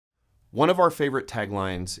One of our favorite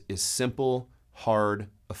taglines is simple, hard,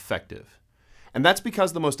 effective. And that's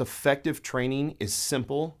because the most effective training is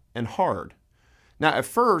simple and hard. Now, at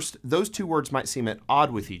first, those two words might seem at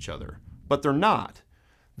odds with each other, but they're not.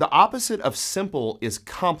 The opposite of simple is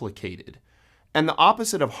complicated, and the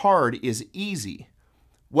opposite of hard is easy.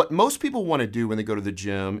 What most people want to do when they go to the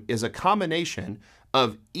gym is a combination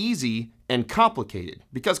of easy and complicated,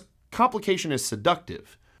 because complication is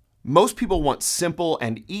seductive. Most people want simple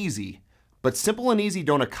and easy, but simple and easy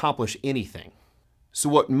don't accomplish anything. So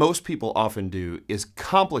what most people often do is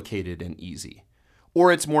complicated and easy,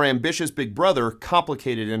 or its more ambitious big brother,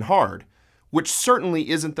 complicated and hard, which certainly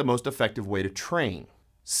isn't the most effective way to train.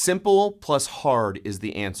 Simple plus hard is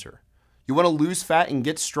the answer. You want to lose fat and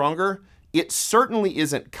get stronger? It certainly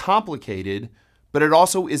isn't complicated, but it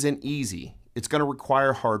also isn't easy. It's going to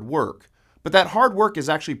require hard work. But that hard work is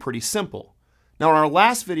actually pretty simple. Now, in our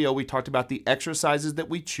last video, we talked about the exercises that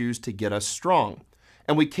we choose to get us strong.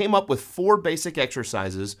 And we came up with 4 basic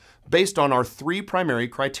exercises based on our 3 primary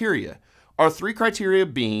criteria. Our 3 criteria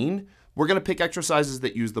being, we're going to pick exercises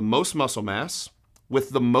that use the most muscle mass, with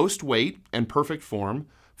the most weight and perfect form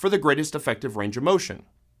for the greatest effective range of motion.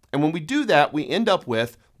 And when we do that, we end up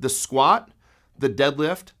with the squat, the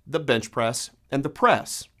deadlift, the bench press, and the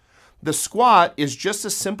press. The squat is just a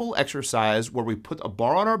simple exercise where we put a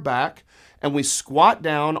bar on our back and we squat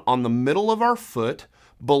down on the middle of our foot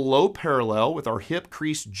below parallel with our hip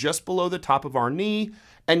crease just below the top of our knee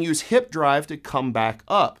and use hip drive to come back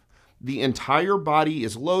up. The entire body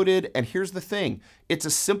is loaded, and here's the thing, it's a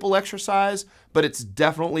simple exercise, but it's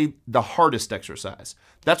definitely the hardest exercise.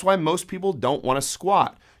 That's why most people don't want to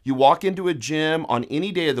squat. You walk into a gym on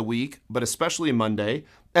any day of the week, but especially Monday,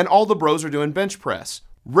 and all the bros are doing bench press.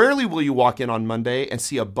 Rarely will you walk in on Monday and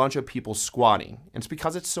see a bunch of people squatting, and it's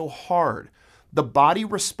because it's so hard. The body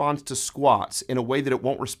responds to squats in a way that it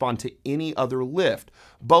won't respond to any other lift,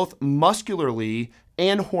 both muscularly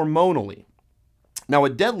and hormonally. Now, a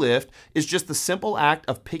deadlift is just the simple act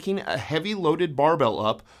of picking a heavy loaded barbell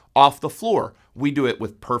up off the floor. We do it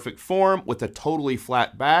with perfect form, with a totally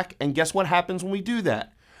flat back, and guess what happens when we do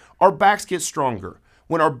that? Our backs get stronger.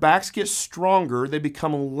 When our backs get stronger, they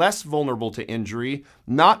become less vulnerable to injury,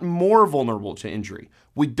 not more vulnerable to injury.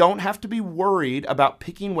 We don't have to be worried about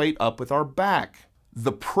picking weight up with our back.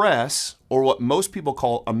 The press, or what most people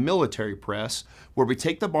call a military press, where we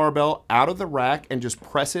take the barbell out of the rack and just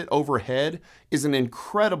press it overhead, is an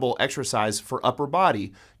incredible exercise for upper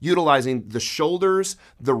body, utilizing the shoulders,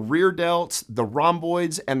 the rear delts, the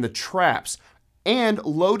rhomboids, and the traps, and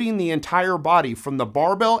loading the entire body from the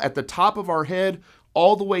barbell at the top of our head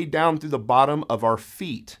all the way down through the bottom of our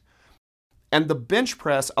feet. And the bench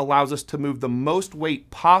press allows us to move the most weight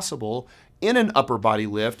possible in an upper body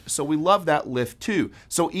lift, so we love that lift too.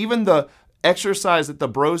 So even the exercise that the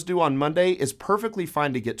bros do on Monday is perfectly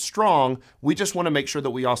fine to get strong. We just want to make sure that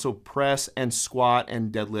we also press and squat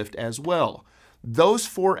and deadlift as well. Those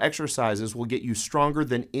 4 exercises will get you stronger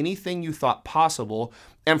than anything you thought possible,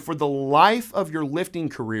 and for the life of your lifting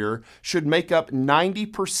career should make up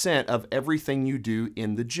 90% of everything you do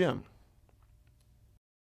in the gym.